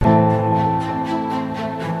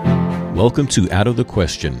Welcome to Out of the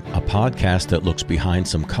Question, a podcast that looks behind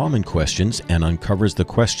some common questions and uncovers the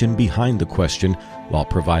question behind the question while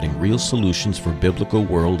providing real solutions for biblical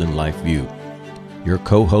world and life view. Your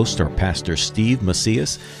co-hosts are Pastor Steve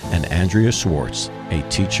Macias and Andrea Schwartz, a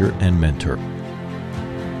teacher and mentor.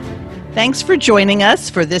 Thanks for joining us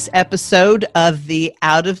for this episode of the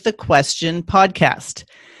Out of the Question podcast.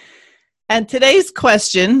 And today's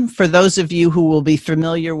question, for those of you who will be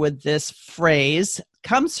familiar with this phrase,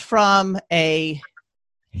 comes from a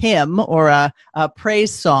hymn or a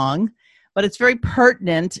praise song, but it's very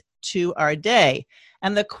pertinent to our day.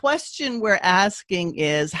 And the question we're asking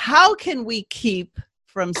is, how can we keep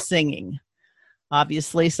from singing?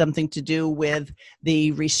 Obviously, something to do with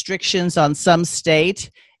the restrictions on some state.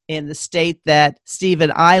 In the state that Steve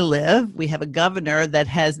and I live, we have a governor that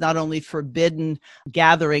has not only forbidden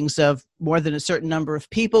gatherings of more than a certain number of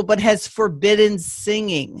people, but has forbidden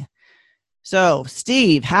singing. So,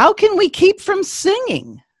 Steve, how can we keep from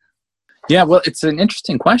singing? Yeah, well, it's an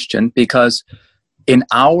interesting question because in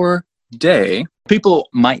our day, people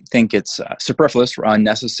might think it's superfluous or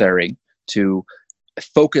unnecessary to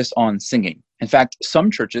focus on singing. In fact, some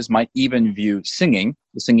churches might even view singing,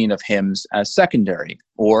 the singing of hymns, as secondary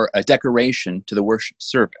or a decoration to the worship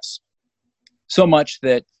service. So much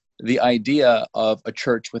that the idea of a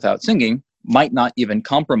church without singing might not even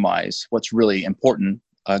compromise what's really important,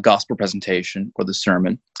 gospel presentation or the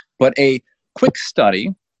sermon. But a quick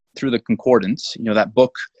study through the concordance, that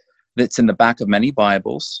book that's in the back of many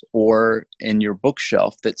Bibles or in your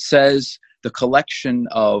bookshelf that says the collection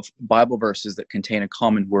of Bible verses that contain a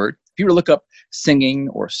common word. If you were to look up singing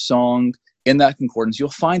or song in that concordance, you'll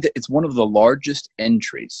find that it's one of the largest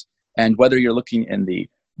entries. And whether you're looking in the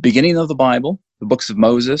beginning of the Bible, the books of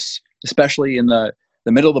Moses, especially in the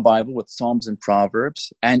middle of the Bible with Psalms and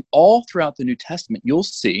Proverbs, and all throughout the New Testament, you'll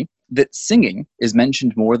see that singing is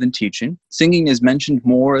mentioned more than teaching. Singing is mentioned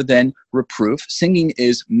more than reproof. Singing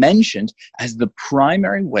is mentioned as the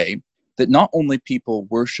primary way that not only people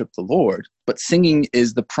worship the Lord, but singing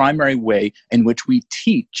is the primary way in which we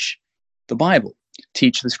teach the Bible,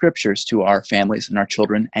 teach the scriptures to our families and our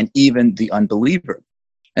children, and even the unbeliever.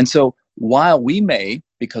 And so while we may,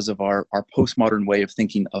 because of our postmodern way of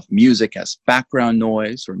thinking of music as background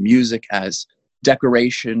noise or music as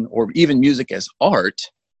decoration or even music as art,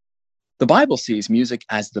 the Bible sees music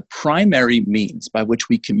as the primary means by which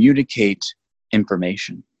we communicate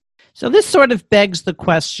information. So this sort of begs the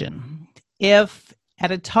question, if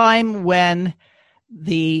at a time when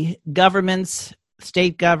the governments,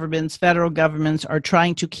 state governments, federal governments are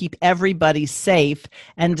trying to keep everybody safe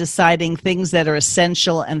and deciding things that are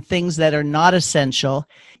essential and things that are not essential,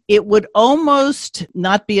 it would almost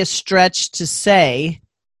not be a stretch to say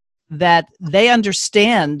that they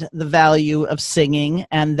understand the value of singing,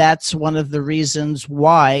 and that's one of the reasons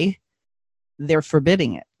why they're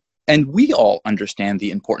forbidding it. And we all understand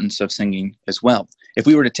the importance of singing as well. If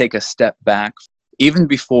we were to take a step back, even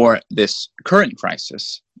before this current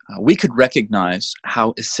crisis, we could recognize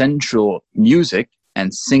how essential music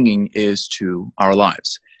and singing is to our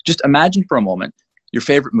lives. Just imagine for a moment your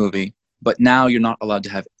favorite movie, but now you're not allowed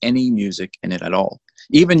to have any music in it at all.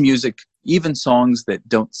 Even music, even songs that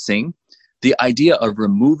don't sing, the idea of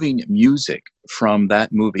removing music from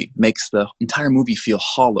that movie makes the entire movie feel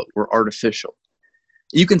hollow or artificial.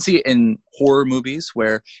 You can see it in horror movies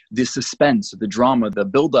where the suspense, the drama, the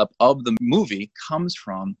buildup of the movie comes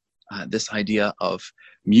from this idea of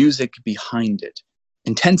music behind it.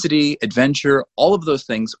 Intensity, adventure, all of those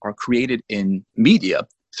things are created in media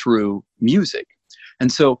through music.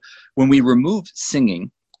 And so when we remove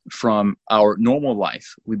singing from our normal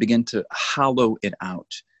life, we begin to hollow it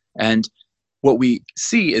out. And what we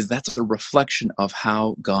see is that's a reflection of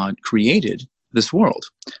how God created this world.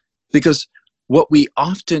 Because what we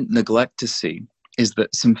often neglect to see is the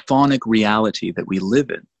symphonic reality that we live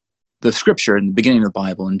in. The scripture in the beginning of the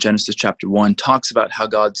Bible, in Genesis chapter 1, talks about how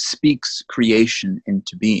God speaks creation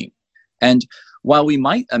into being. And while we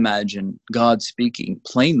might imagine God speaking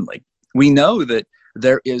plainly, we know that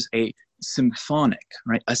there is a symphonic,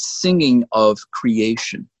 right, a singing of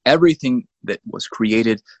creation. Everything that was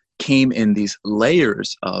created came in these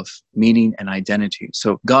layers of meaning and identity.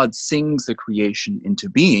 So God sings the creation into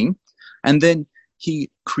being, and then he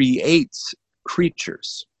creates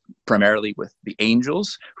creatures, primarily with the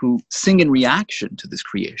angels, who sing in reaction to this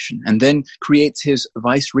creation, and then creates his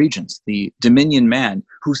vice regents, the dominion man,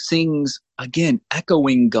 who sings, again,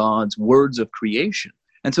 echoing God's words of creation.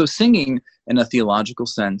 And so singing, in a theological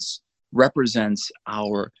sense, represents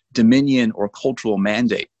our dominion or cultural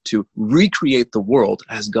mandate to recreate the world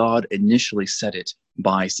as God initially set it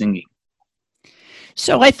by singing.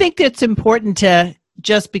 So I think it's important to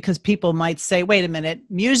just because people might say, wait a minute,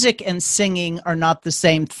 music and singing are not the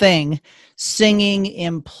same thing. Singing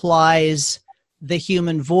implies the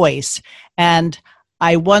human voice. And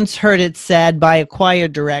I once heard it said by a choir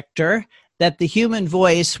director that the human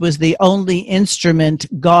voice was the only instrument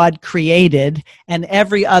God created, and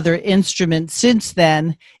every other instrument since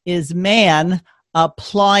then is man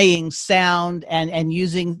applying sound and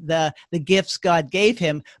using the gifts God gave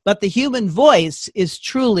him. But the human voice is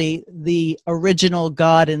truly the original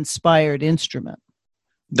God-inspired instrument.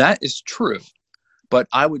 That is true. But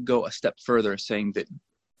I would go a step further, saying that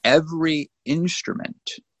every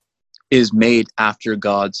instrument is made after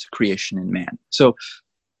God's creation in man. So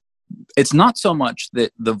it's not so much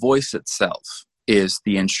that the voice itself is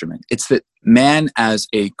the instrument. It's that man as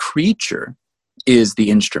a creature is the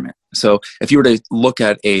instrument. So if you were to look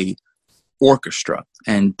at a orchestra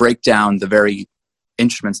and break down the very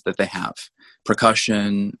instruments that they have,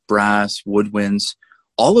 percussion, brass, woodwinds,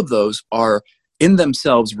 all of those are in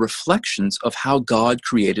themselves reflections of how God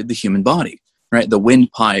created the human body, right? The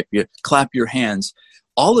windpipe, you clap your hands,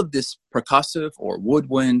 all of this percussive or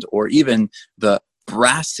woodwind or even the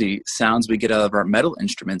brassy sounds we get out of our metal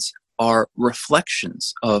instruments are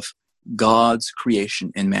reflections of God's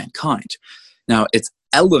creation in mankind. Now, it's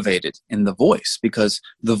elevated in the voice because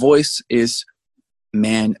the voice is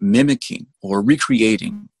man mimicking or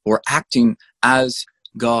recreating or acting as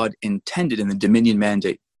God intended in the dominion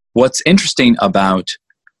mandate. What's interesting about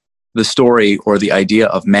the story or the idea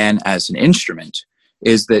of man as an instrument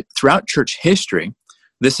is that throughout church history,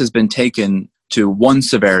 this has been taken to one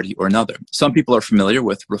severity or another. Some people are familiar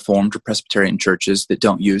with Reformed or Presbyterian churches that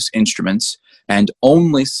don't use instruments and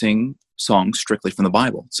only sing songs strictly from the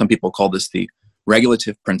Bible. Some people call this the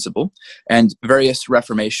regulative principle, and various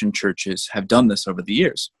Reformation churches have done this over the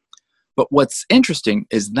years. But what's interesting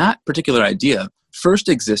is that particular idea first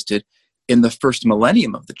existed in the first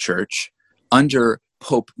millennium of the church under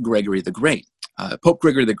Pope Gregory the Great. Pope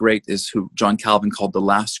Gregory the Great is who John Calvin called the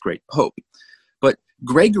last great pope. But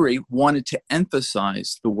Gregory wanted to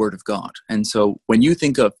emphasize the Word of God. And so when you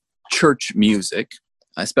think of church music,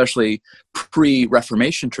 especially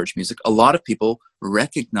pre-Reformation church music, a lot of people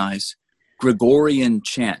recognize Gregorian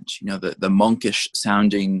chant, the monkish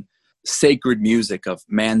sounding sacred music of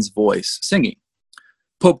man's voice singing.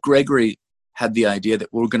 Pope Gregory had the idea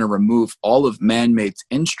that we're going to remove all of man-made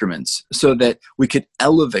instruments so that we could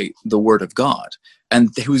elevate the Word of God. And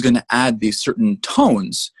he was going to add these certain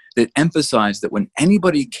tones that emphasized that when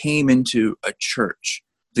anybody came into a church,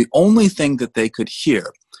 the only thing that they could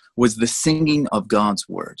hear was the singing of God's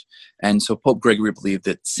Word. And so Pope Gregory believed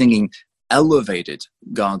that singing elevated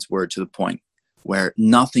God's Word to the point where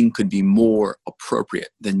nothing could be more appropriate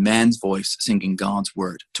than man's voice singing God's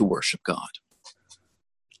Word to worship God.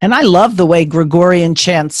 And I love the way Gregorian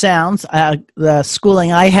chant sounds. The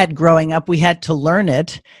schooling I had growing up, we had to learn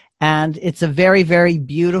it. And it's a very, very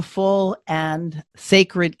beautiful and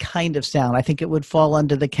sacred kind of sound. I think it would fall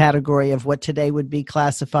under the category of what today would be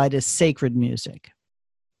classified as sacred music.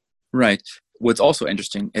 Right. What's also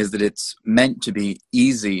interesting is that it's meant to be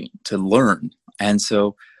easy to learn. And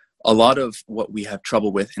so a lot of what we have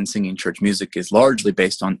trouble with in singing church music is largely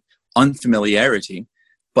based on unfamiliarity.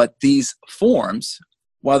 But these forms,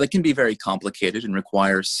 while they can be very complicated and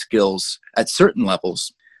require skills at certain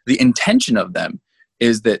levels, the intention of them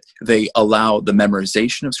is that they allow the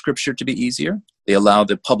memorization of Scripture to be easier, they allow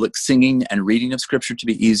the public singing and reading of Scripture to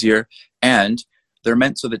be easier, and they're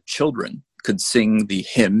meant so that children could sing the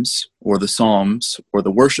hymns or the psalms or the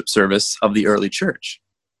worship service of the early church.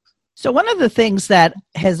 So one of the things that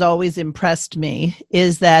has always impressed me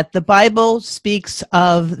is that the Bible speaks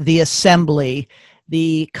of the assembly,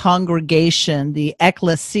 the congregation, the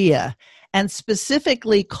ecclesia, and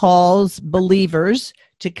specifically calls believers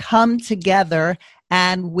to come together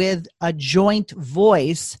and with a joint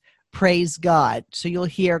voice praise God. So you'll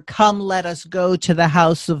hear, "Come, let us go to the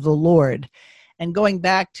house of the Lord." And going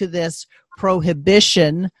back to this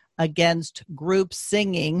prohibition against group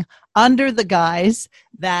singing under the guise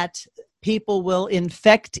that people will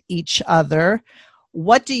infect each other,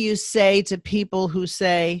 what do you say to people who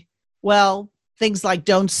say, well, things like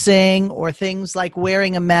don't sing or things like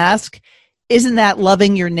wearing a mask, isn't that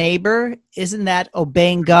loving your neighbor? Isn't that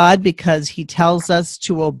obeying God because he tells us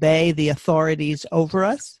to obey the authorities over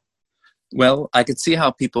us? Well, I could see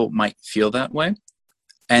how people might feel that way.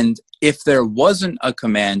 And if there wasn't a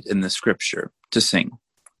command in the Scripture to sing,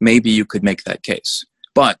 maybe you could make that case.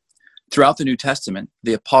 But throughout the New Testament,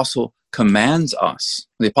 the apostles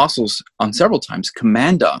on several times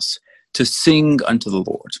command us to sing unto the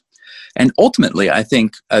Lord. And ultimately, I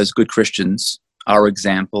think as good Christians, our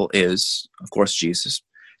example is, of course, Jesus.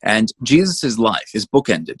 And Jesus' life is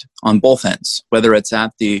bookended on both ends, whether it's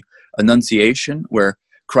at the Annunciation, where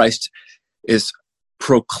Christ is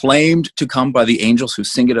proclaimed to come by the angels who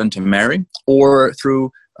sing it unto Mary, or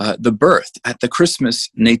through the birth. At the Christmas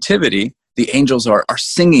nativity, the angels are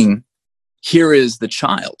singing, "Here is the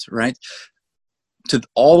child," right? To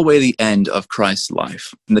all the way to the end of Christ's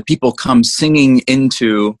life. And the people come singing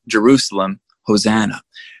into Jerusalem, Hosanna.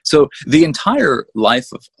 So the entire life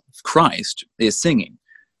of Christ is singing.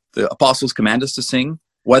 The apostles command us to sing,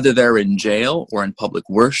 whether they're in jail or in public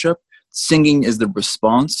worship. Singing is the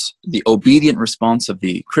response, the obedient response of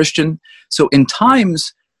the Christian. So in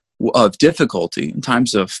times of difficulty, in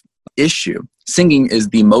times of issue, singing is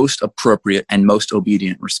the most appropriate and most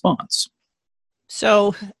obedient response.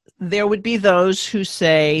 So there would be those who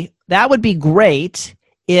say that would be great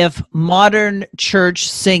if modern church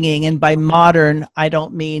singing, and by modern, I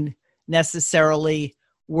don't mean necessarily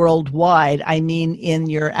worldwide, I mean in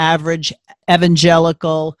your average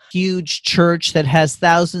evangelical, huge church that has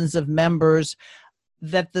thousands of members,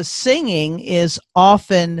 that the singing is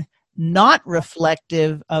often not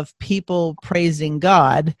reflective of people praising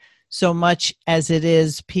God so much as it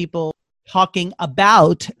is people talking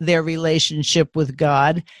about their relationship with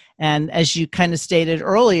God. And as you kind of stated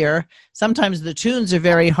earlier, sometimes the tunes are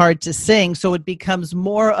very hard to sing, so it becomes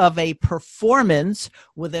more of a performance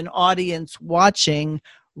with an audience watching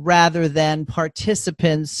rather than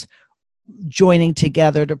participants joining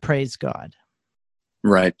together to praise God.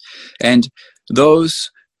 Right. And those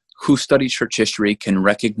who study church history can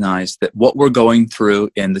recognize that what we're going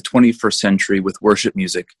through in the 21st century with worship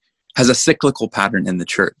music has a cyclical pattern in the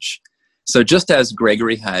church. So just as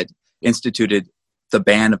Gregory had instituted the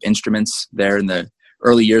ban of instruments there in the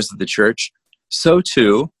early years of the church, so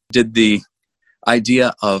too did the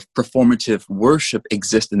idea of performative worship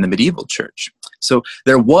exist in the medieval church. So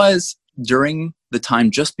there was, during the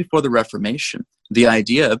time just before the Reformation, the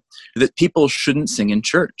idea that people shouldn't sing in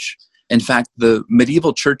church. In fact, the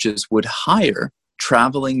medieval churches would hire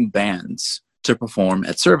traveling bands to perform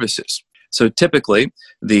at services. So typically,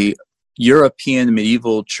 the European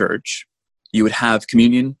medieval church, you would have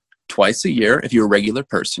communion twice a year if you're a regular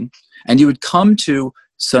person, and you would come to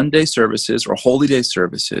Sunday services or Holy Day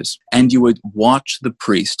services, and you would watch the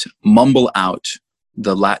priest mumble out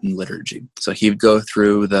the Latin liturgy. So he would go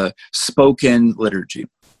through the spoken liturgy.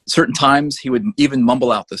 Certain times he would even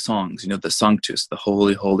mumble out the songs, the Sanctus, the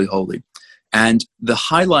Holy, Holy, Holy. And the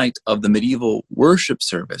highlight of the medieval worship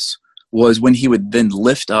service was when he would then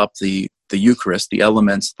lift up the Eucharist, the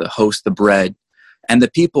elements, the host, the bread, and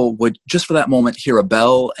the people would, just for that moment, hear a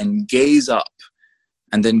bell and gaze up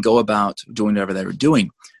and then go about doing whatever they were doing.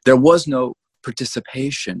 There was no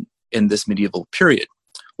participation in this medieval period.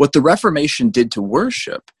 What the Reformation did to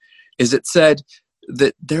worship is it said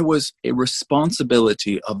that there was a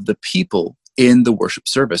responsibility of the people in the worship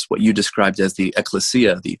service, what you described as the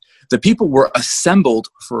ecclesia. The people were assembled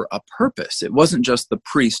for a purpose. It wasn't just the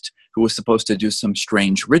priest who was supposed to do some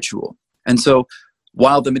strange ritual. And so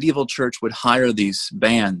while the medieval church would hire these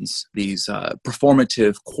bands, these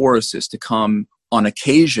performative choruses to come on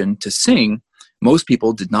occasion to sing, most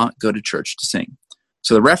people did not go to church to sing.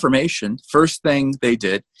 So the Reformation, first thing they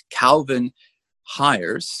did, Calvin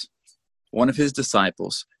hires one of his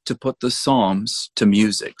disciples to put the Psalms to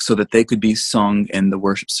music so that they could be sung in the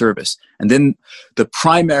worship service. And then the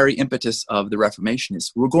primary impetus of the Reformation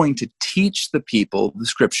is we're going to teach the people the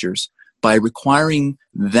scriptures by requiring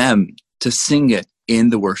them to sing it in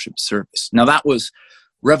the worship service. Now that was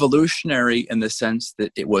revolutionary in the sense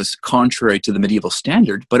that it was contrary to the medieval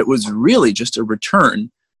standard, but it was really just a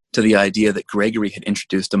return to the idea that Gregory had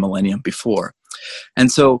introduced a millennium before.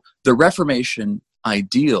 And so the Reformation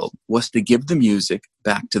ideal was to give the music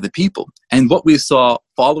back to the people. And what we saw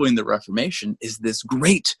following the Reformation is this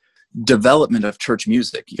great development of church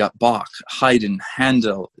music. You got Bach, Haydn,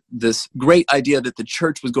 Handel, this great idea that the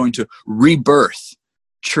church was going to rebirth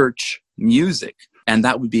church music. And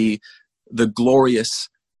that would be the glorious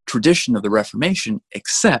tradition of the Reformation,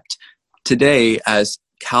 except today, as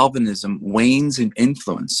Calvinism wanes in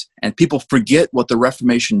influence and people forget what the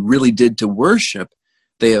Reformation really did to worship,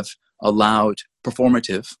 they have allowed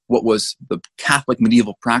performative, what was the Catholic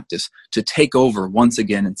medieval practice, to take over once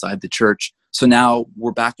again inside the church. So now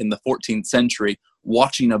we're back in the 14th century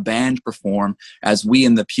watching a band perform as we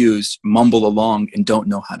in the pews mumble along and don't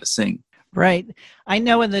know how to sing. Right. I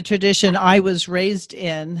know in the tradition I was raised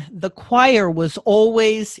in, the choir was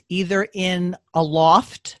always either in a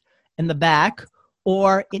loft in the back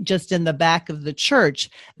or just in the back of the church,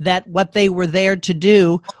 that what they were there to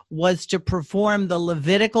do was to perform the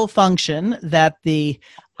Levitical function that the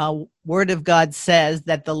Word of God says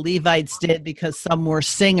that the Levites did because some were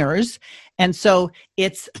singers. And so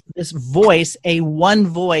it's this voice, a one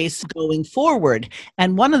voice going forward.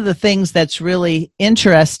 And one of the things that's really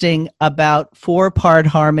interesting about 4-part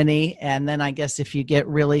harmony, and then I guess if you get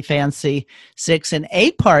really fancy, 6 and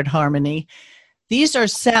 8-part harmony, these are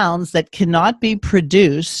sounds that cannot be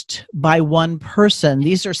produced by one person.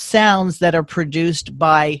 These are sounds that are produced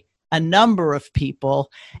by a number of people,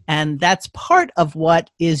 and that's part of what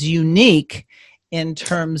is unique in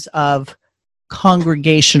terms of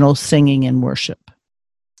congregational singing and worship.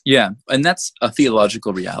 Yeah, and that's a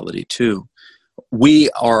theological reality too. We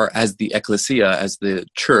are, as the ecclesia, as the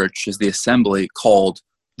church, as the assembly, called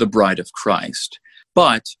the bride of Christ.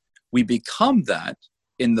 But we become that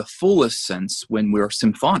in the fullest sense when we're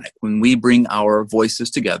symphonic, when we bring our voices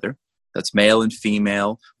together. That's male and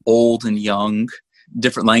female, old and young,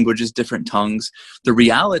 different languages, different tongues. The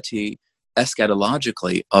reality,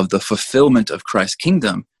 eschatologically, of the fulfillment of Christ's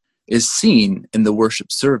kingdom is seen in the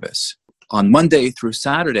worship service. On Monday through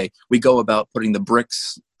Saturday, we go about putting the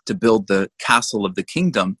bricks to build the castle of the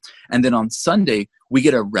kingdom. And then on Sunday, we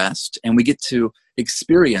get a rest and we get to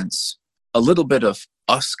experience a little bit of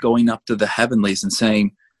us going up to the heavenlies and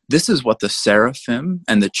saying, this is what the seraphim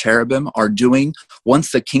and the cherubim are doing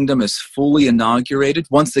once the kingdom is fully inaugurated,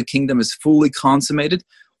 once the kingdom is fully consummated.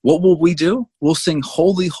 What will we do? We'll sing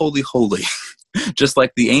holy, holy, holy, just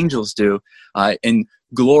like the angels do in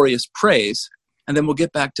glorious praise. And then we'll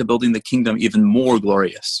get back to building the kingdom even more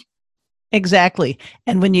glorious. Exactly.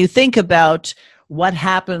 And when you think about what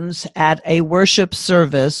happens at a worship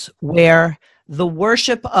service where the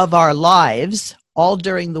worship of our lives all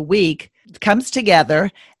during the week comes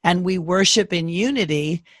together and we worship in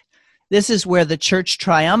unity, this is where the church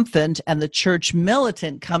triumphant and the church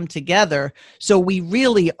militant come together. So we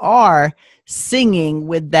really are singing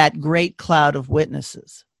with that great cloud of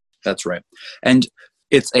witnesses. That's right. And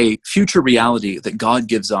it's a future reality that God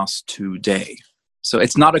gives us today. So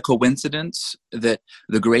it's not a coincidence that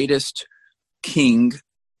the greatest king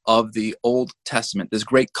of the Old Testament, this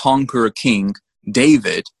great conqueror king,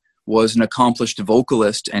 David, was an accomplished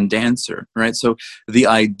vocalist and dancer, right? So the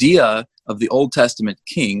idea of the Old Testament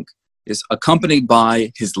king is accompanied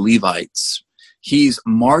by his Levites. He's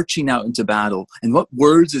marching out into battle. And what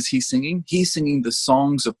words is he singing? He's singing the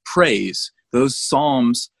songs of praise, those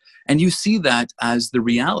psalms. And you see that as the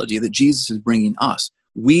reality that Jesus is bringing us.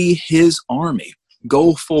 We, his army,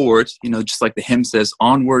 go forward, just like the hymn says,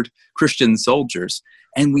 onward, Christian soldiers.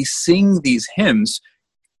 And we sing these hymns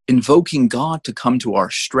invoking God to come to our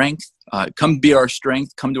strength, come be our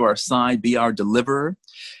strength, come to our side, be our deliverer.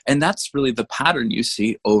 And that's really the pattern you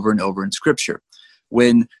see over and over in Scripture.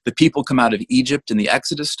 When the people come out of Egypt in the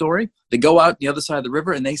Exodus story, they go out the other side of the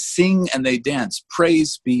river and they sing and they dance.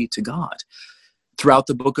 Praise be to God. Throughout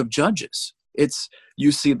the book of Judges,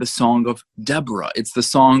 you see the song of Deborah. It's the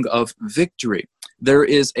song of victory. There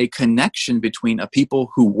is a connection between a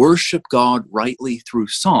people who worship God rightly through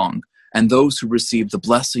song and those who receive the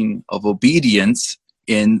blessing of obedience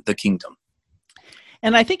in the kingdom.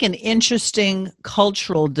 And I think an interesting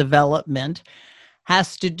cultural development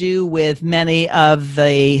has to do with many of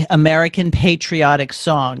the American patriotic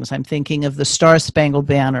songs. I'm thinking of the Star-Spangled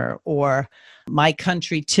Banner or My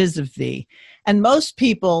Country 'Tis of Thee. And most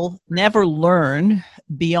people never learn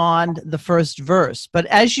beyond the first verse. But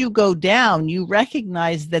as you go down, you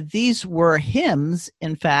recognize that these were hymns,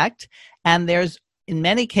 in fact, and there's in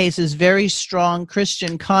many cases, very strong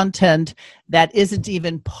Christian content that isn't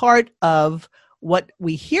even part of what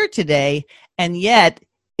we hear today. And yet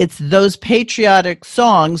it's those patriotic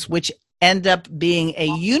songs which end up being a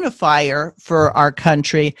unifier for our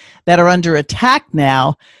country that are under attack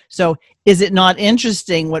now. So is it not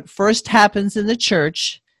interesting what first happens in the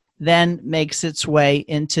church then makes its way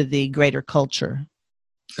into the greater culture?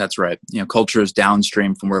 That's right. Culture is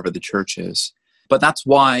downstream from wherever the church is. But that's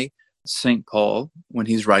why St. Paul, when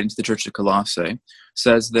he's writing to the church of Colossae,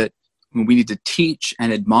 says that we need to teach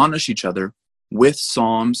and admonish each other with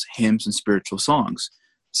psalms, hymns, and spiritual songs.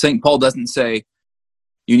 St. Paul doesn't say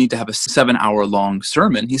you need to have a 7-hour-long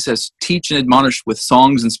sermon. He says teach and admonish with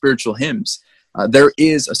songs and spiritual hymns. There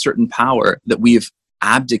is a certain power that we've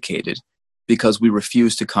abdicated because we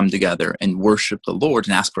refuse to come together and worship the Lord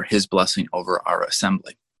and ask for his blessing over our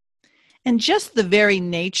assembly. And just the very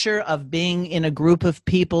nature of being in a group of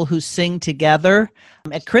people who sing together.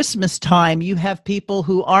 At Christmas time, you have people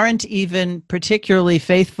who aren't even particularly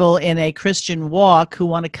faithful in a Christian walk who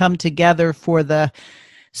want to come together for the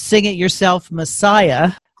Sing It Yourself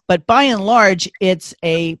Messiah. But by and large, it's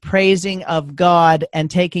a praising of God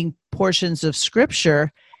and taking portions of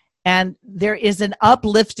Scripture. And there is an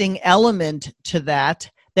uplifting element to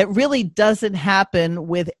that that really doesn't happen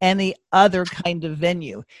with any other kind of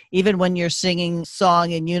venue. Even when you're singing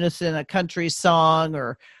song in unison, a country song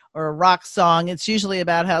or a rock song, it's usually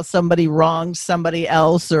about how somebody wronged somebody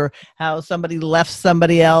else or how somebody left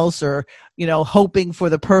somebody else or, hoping for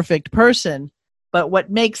the perfect person. But what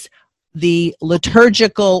makes the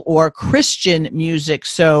liturgical or Christian music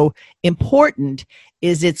so important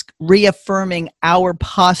is it's reaffirming our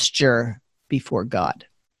posture before God.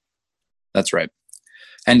 That's right.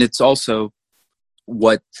 And it's also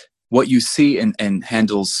what you see in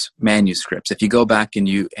Handel's manuscripts. If you go back and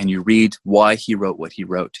you read why he wrote what he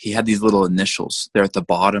wrote, he had these little initials there at the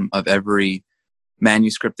bottom of every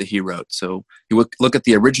manuscript that he wrote. So you look at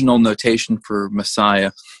the original notation for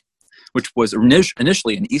Messiah, which was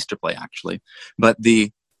initially an Easter play, actually. But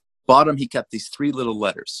the bottom, he kept these three little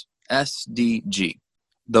letters, SDG.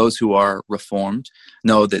 Those who are Reformed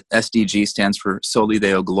know that SDG stands for Soli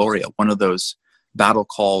Deo Gloria, one of those battle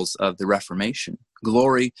calls of the Reformation.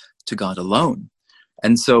 Glory to God alone.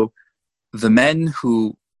 And so the men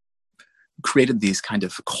who created these kind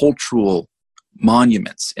of cultural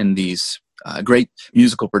monuments in these great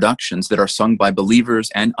musical productions that are sung by believers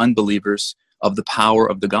and unbelievers of the power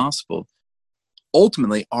of the gospel,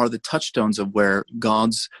 ultimately are the touchstones of where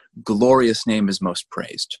God's glorious name is most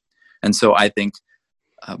praised. And so I think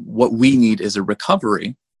what we need is a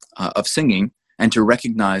recovery of singing and to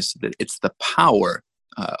recognize that it's the power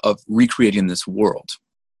of recreating this world.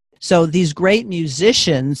 So these great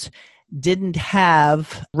musicians didn't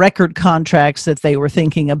have record contracts that they were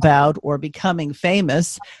thinking about or becoming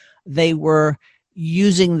famous. They were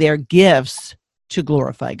using their gifts to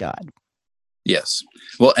glorify God. Yes.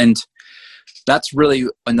 Well, and that's really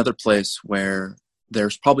another place where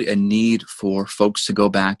there's probably a need for folks to go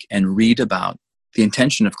back and read about the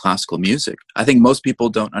intention of classical music. I think most people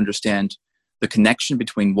don't understand the connection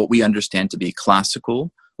between what we understand to be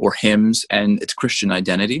classical or hymns and its Christian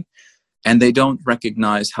identity. And they don't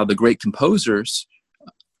recognize how the great composers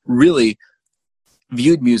really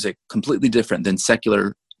viewed music completely different than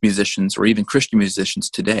secular musicians or even Christian musicians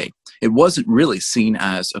today. It wasn't really seen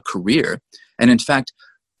as a career. And in fact,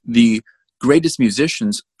 the greatest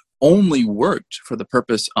musicians only worked for the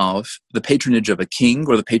purpose of the patronage of a king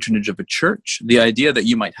or the patronage of a church. The idea that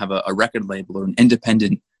you might have a record label or an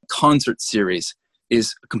independent concert series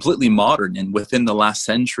is completely modern and within the last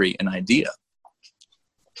century an idea.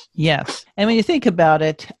 Yes. And when you think about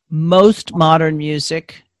it, most modern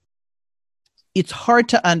music, it's hard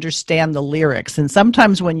to understand the lyrics. And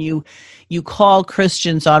sometimes when you call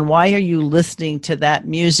Christians on, why are you listening to that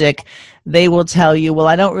music? They will tell you, well,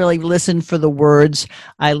 I don't really listen for the words.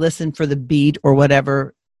 I listen for the beat or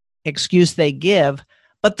whatever excuse they give.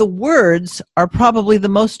 But the words are probably the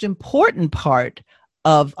most important part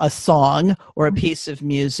of a song or a piece of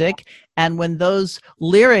music. And when those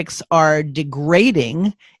lyrics are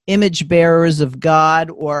degrading image bearers of God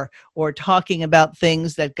or talking about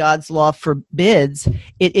things that God's law forbids,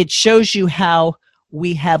 it shows you how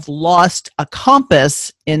we have lost a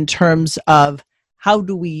compass in terms of how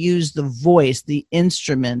do we use the voice, the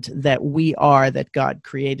instrument that we are, that God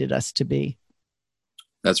created us to be.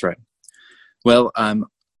 That's right. Well,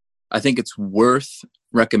 I think it's worth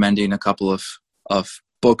recommending a couple of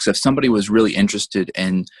books. If somebody was really interested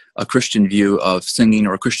in a Christian view of singing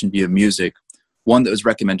or a Christian view of music, one that was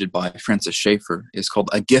recommended by Francis Schaeffer is called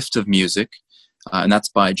A Gift of Music, and that's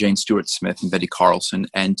by Jane Stuart Smith and Betty Carlson.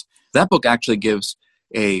 And that book actually gives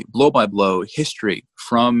a blow-by-blow history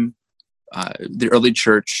from the early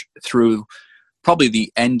church through probably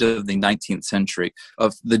the end of the 19th century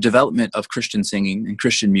of the development of Christian singing and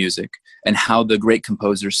Christian music and how the great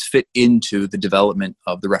composers fit into the development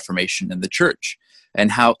of the Reformation and the church. And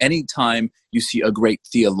how anytime you see a great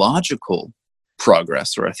theological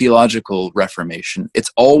progress or a theological reformation, it's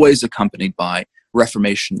always accompanied by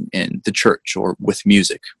reformation in the church or with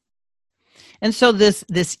music. And so this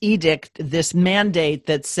edict, this mandate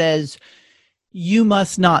that says you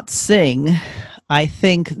must not sing, I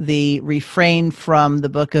think the refrain from the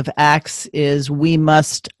book of Acts is we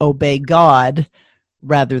must obey God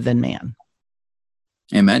rather than man.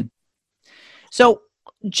 Amen. So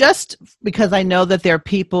just because I know that there are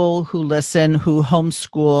people who listen, who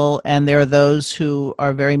homeschool, and there are those who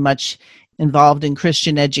are very much involved in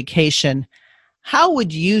Christian education, how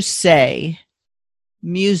would you say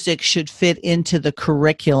music should fit into the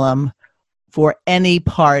curriculum for any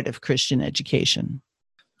part of Christian education?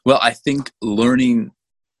 Well, I think learning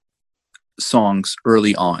songs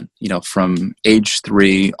early on, from age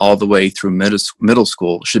 3 all the way through middle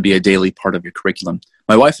school should be a daily part of your curriculum.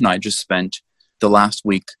 My wife and I just spent the last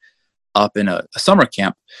week up in a summer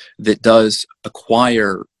camp that does a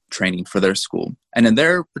choir training for their school. And in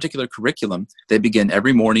their particular curriculum, they begin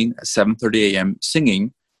every morning at 7:30 a.m.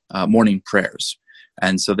 singing morning prayers.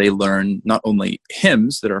 And so they learn not only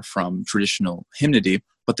hymns that are from traditional hymnody,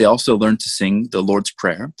 but they also learn to sing the Lord's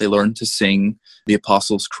Prayer. They learn to sing the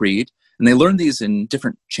Apostles' Creed. And they learn these in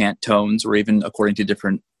different chant tones or even according to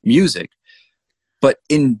different music. But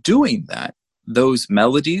in doing that, those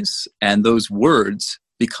melodies and those words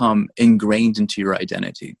become ingrained into your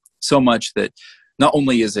identity. So much that not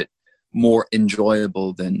only is it more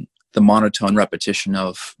enjoyable than the monotone repetition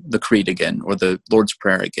of the Creed again or the Lord's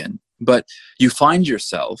Prayer again, but you find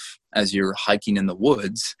yourself, as you're hiking in the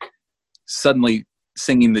woods, suddenly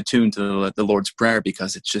singing the tune to the Lord's Prayer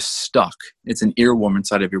because it's just stuck. It's an earworm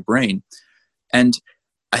inside of your brain. And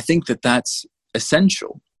I think that that's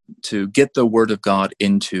essential to get the Word of God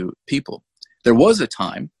into people. There was a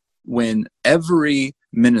time when every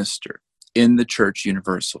minister in the Church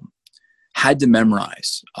Universal had to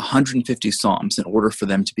memorize 150 Psalms in order for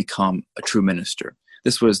them to become a true minister.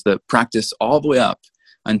 This was the practice all the way up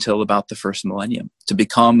until about the first millennium. To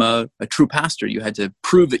become a true pastor, you had to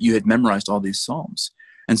prove that you had memorized all these Psalms.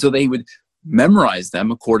 And so they would memorize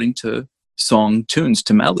them according to song tunes,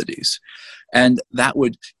 to melodies. And that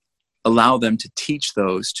would allow them to teach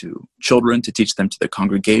those to children, to teach them to the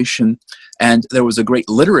congregation. And there was a great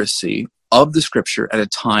literacy of the Scripture at a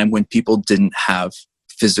time when people didn't have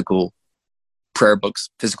physical prayer books,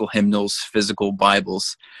 physical hymnals, physical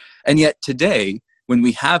Bibles. And yet today, when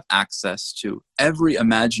we have access to every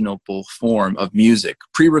imaginable form of music,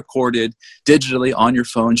 pre-recorded, digitally, on your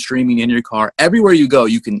phone, streaming in your car, everywhere you go,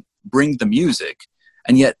 you can bring the music.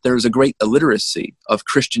 And yet there's a great illiteracy of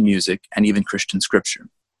Christian music and even Christian scripture.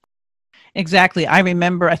 Exactly. I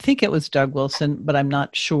remember, I think it was Doug Wilson, but I'm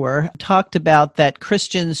not sure, talked about that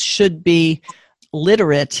Christians should be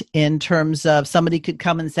literate in terms of somebody could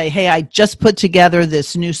come and say, hey, I just put together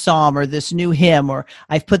this new psalm or this new hymn, or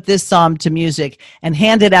I've put this psalm to music, and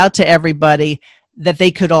hand it out to everybody that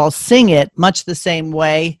they could all sing it, much the same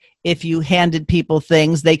way if you handed people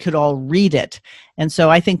things, they could all read it. And so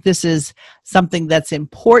I think this is something that's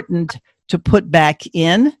important to put back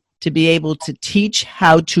in, to be able to teach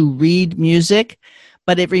how to read music.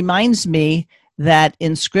 But it reminds me that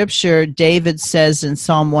in Scripture, David says in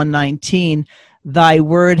Psalm 119, thy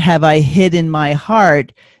word have I hid in my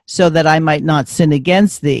heart so that I might not sin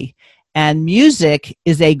against thee. And music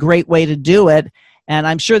is a great way to do it. And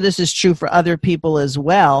I'm sure this is true for other people as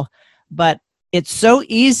well. But it's so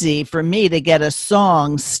easy for me to get a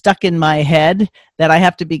song stuck in my head that I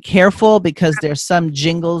have to be careful because there's some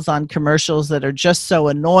jingles on commercials that are just so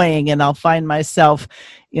annoying, and I'll find myself,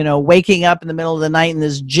 waking up in the middle of the night and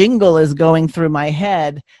this jingle is going through my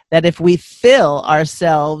head, that if we fill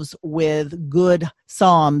ourselves with good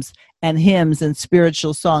psalms and hymns and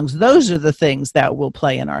spiritual songs, those are the things that will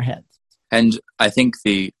play in our heads. And I think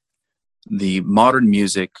the modern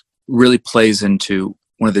music really plays into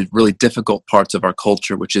one of the really difficult parts of our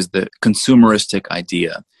culture, which is the consumeristic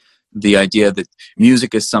idea. The idea that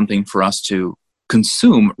music is something for us to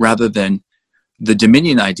consume rather than the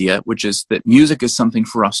dominion idea, which is that music is something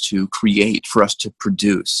for us to create, for us to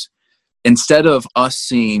produce. Instead of us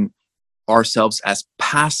seeing ourselves as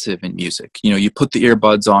passive in music, you put the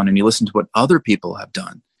earbuds on and you listen to what other people have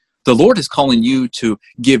done. The Lord is calling you to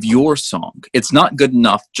give your song. It's not good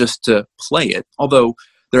enough just to play it, although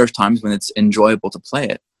there are times when it's enjoyable to play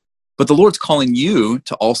it. But the Lord's calling you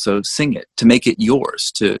to also sing it, to make it yours,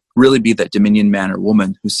 to really be that dominion man or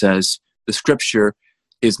woman who says, the Scripture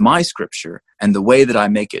is my Scripture, and the way that I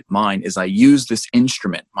make it mine is I use this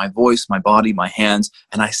instrument, my voice, my body, my hands,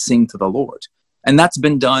 and I sing to the Lord. And that's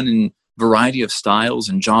been done in a variety of styles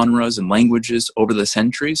and genres and languages over the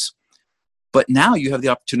centuries. But now you have the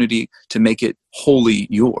opportunity to make it wholly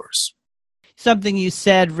yours. Something you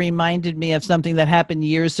said reminded me of something that happened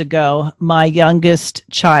years ago. My youngest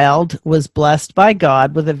child was blessed by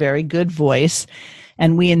God with a very good voice,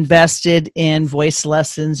 and we invested in voice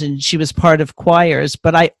lessons, and she was part of choirs.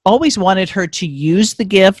 But I always wanted her to use the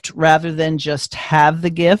gift rather than just have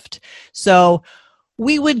the gift. So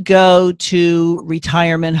we would go to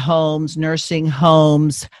retirement homes, nursing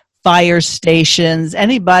homes, fire stations,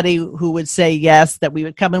 anybody who would say yes, that we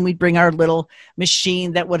would come and we'd bring our little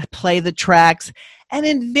machine that would play the tracks. And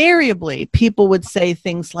invariably, people would say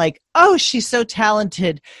things like, oh, she's so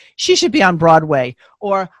talented, she should be on Broadway.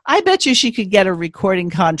 Or, I bet you she could get a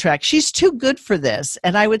recording contract. She's too good for this.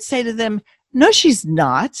 And I would say to them, no, she's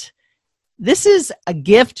not. This is a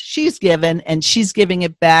gift she's given, and she's giving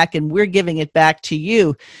it back, and we're giving it back to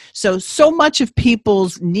you. So much of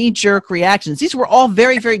people's knee-jerk reactions, these were all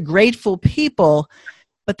very, very grateful people,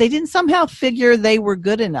 but they didn't somehow figure they were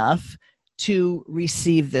good enough to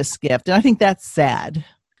receive this gift. And I think that's sad.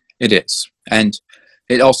 It is. And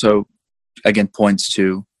it also, again, points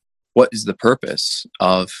to what is the purpose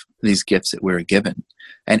of these gifts that we're given.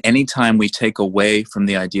 And anytime we take away from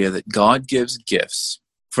the idea that God gives gifts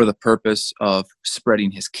for the purpose of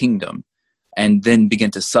spreading his kingdom, and then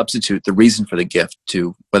begin to substitute the reason for the gift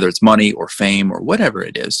to whether it's money or fame or whatever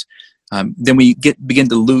it is, then we begin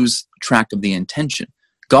to lose track of the intention.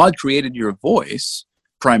 God created your voice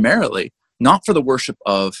primarily not for the worship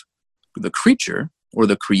of the creature or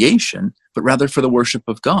the creation, but rather for the worship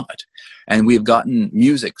of God. And we have gotten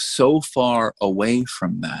music so far away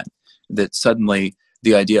from that that suddenly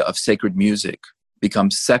the idea of sacred music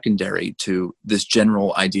becomes secondary to this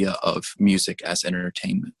general idea of music as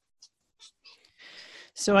entertainment.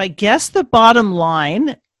 So I guess the bottom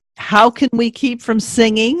line, how can we keep from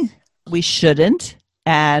singing? We shouldn't.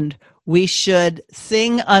 And we should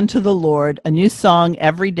sing unto the Lord a new song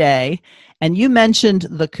every day. And you mentioned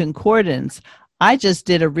the concordance. I just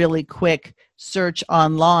did a really quick search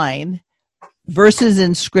online, verses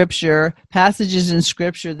in Scripture, passages in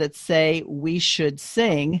Scripture that say we should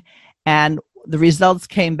sing, and the results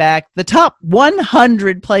came back, the top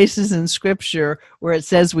 100 places in Scripture where it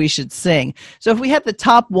says we should sing. So if we had the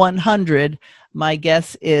top 100, my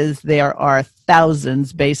guess is there are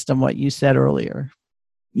thousands based on what you said earlier.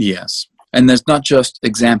 Yes. And there's not just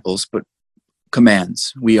examples, but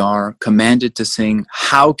commands. We are commanded to sing.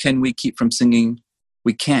 How can we keep from singing?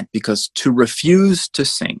 We can't, because to refuse to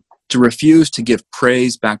sing, to refuse to give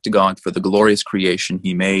praise back to God for the glorious creation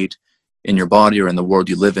he made in your body or in the world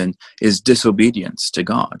you live in is disobedience to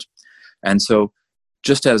God. And so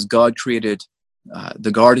just as God created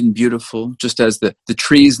the garden beautiful, just as the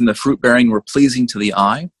trees and the fruit bearing were pleasing to the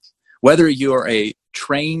eye, whether you're a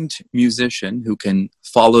trained musician who can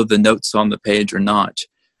follow the notes on the page or not,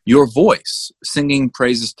 your voice singing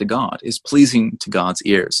praises to God is pleasing to God's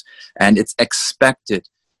ears. And it's expected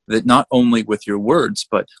that not only with your words,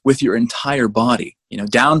 but with your entire body,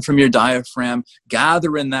 down from your diaphragm,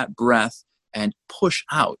 gather in that breath and push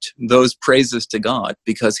out those praises to God,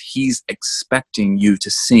 because he's expecting you to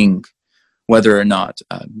sing, whether or not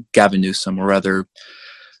Gavin Newsom or other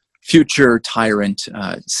future tyrant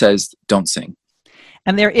says don't sing.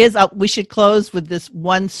 And there is, we should close with this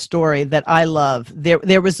one story that I love.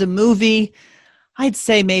 There was a movie, I'd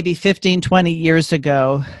say maybe 15, 20 years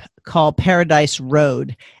ago, called Paradise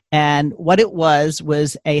Road. And what it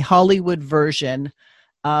was a Hollywood version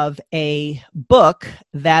of a book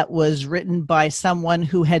that was written by someone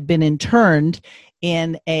who had been interned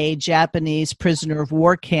in a Japanese prisoner of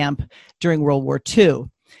war camp during World War II.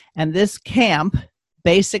 And this camp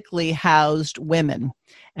basically housed women.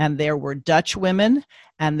 And there were Dutch women,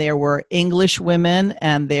 and there were English women,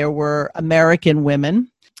 and there were American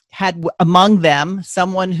women. Had among them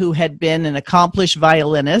someone who had been an accomplished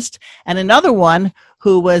violinist, and another one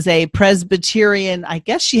who was a Presbyterian, I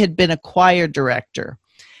guess she had been a choir director.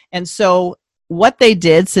 And so what they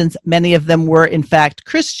did, since many of them were in fact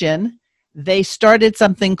Christian, they started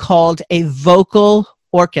something called a vocal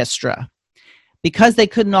orchestra. Because they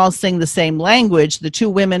couldn't all sing the same language, the two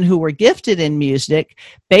women who were gifted in music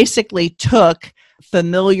basically took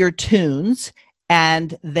familiar tunes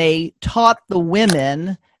and they taught the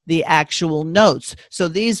women the actual notes. So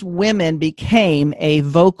these women became a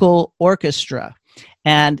vocal orchestra.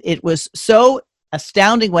 And it was so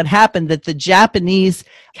astounding what happened that the Japanese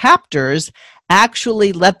captors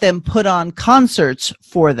actually let them put on concerts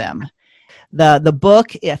for them. The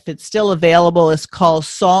book, if it's still available, is called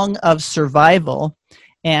Song of Survival.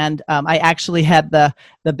 And I actually had the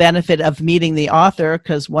benefit of meeting the author,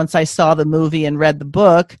 because once I saw the movie and read the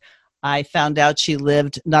book, I found out she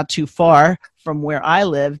lived not too far from where I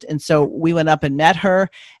lived. And so we went up and met her.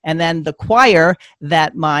 And then the choir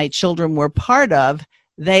that my children were part of,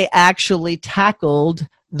 they actually tackled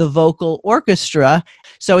the vocal orchestra.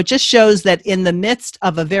 So it just shows that in the midst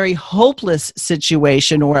of a very hopeless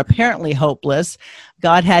situation, or apparently hopeless,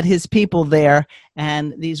 God had his people there,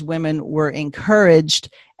 and these women were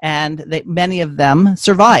encouraged, and many of them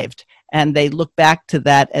survived. And they look back to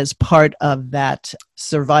that as part of that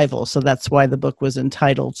survival. So that's why the book was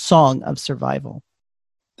entitled Song of Survival.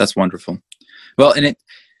 That's wonderful. Well, and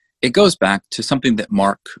it goes back to something that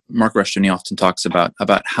Mark Rushdoony often talks about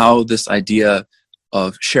how this idea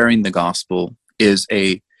of sharing the gospel is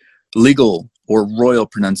a legal or royal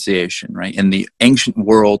pronunciation, right? In the ancient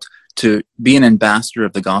world, to be an ambassador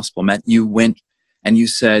of the gospel meant you went and you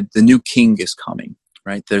said, the new king is coming,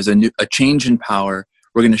 right? There's a change in power.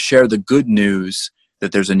 We're going to share the good news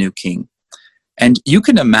that there's a new king. And you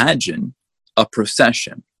can imagine a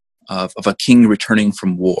procession of a king returning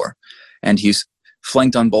from war. And he's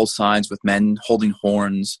flanked on both sides with men holding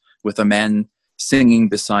horns, with a man singing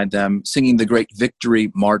beside them, singing the great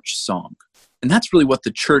victory march song. And that's really what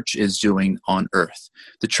the church is doing on earth.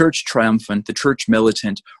 The church triumphant, the church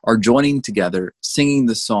militant are joining together, singing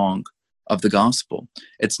the song of the gospel.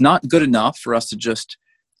 It's not good enough for us to just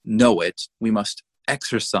know it. We must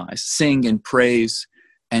exercise, sing and praise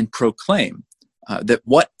and proclaim that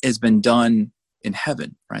what has been done in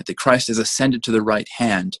heaven, right, that Christ has ascended to the right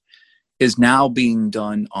hand, is now being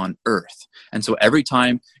done on earth. And so every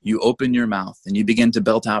time you open your mouth and you begin to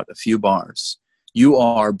belt out a few bars, you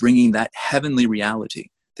are bringing that heavenly reality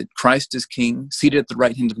that Christ is king, seated at the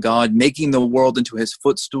right hand of God, making the world into his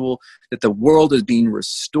footstool, that the world is being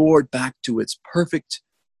restored back to its perfect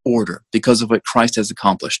order because of what Christ has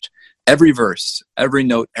accomplished. Every verse, every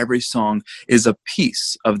note, every song is a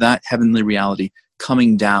piece of that heavenly reality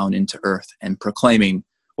coming down into earth and proclaiming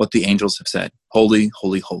what the angels have said. Holy,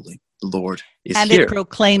 holy, holy, the Lord is and here. And it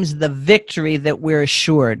proclaims the victory that we're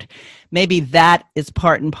assured. Maybe that is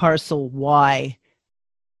part and parcel why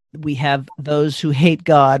we have those who hate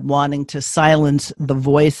God wanting to silence the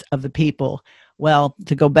voice of the people. Well,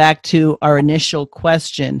 to go back to our initial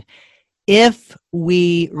question, if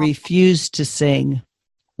we refuse to sing,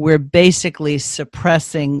 we're basically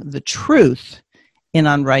suppressing the truth in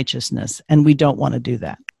unrighteousness, and we don't want to do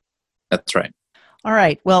that. That's right. All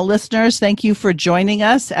right. Well, listeners, thank you for joining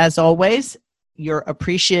us. As always, you're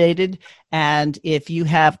appreciated. And if you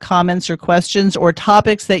have comments or questions or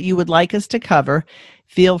topics that you would like us to cover,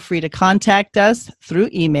 feel free to contact us through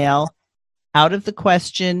email,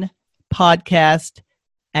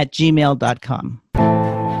 outofthequestionpodcast@gmail.com.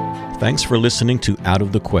 Thanks for listening to Out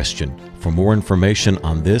of the Question. For more information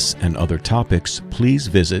on this and other topics, please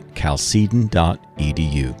visit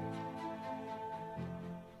chalcedon.edu.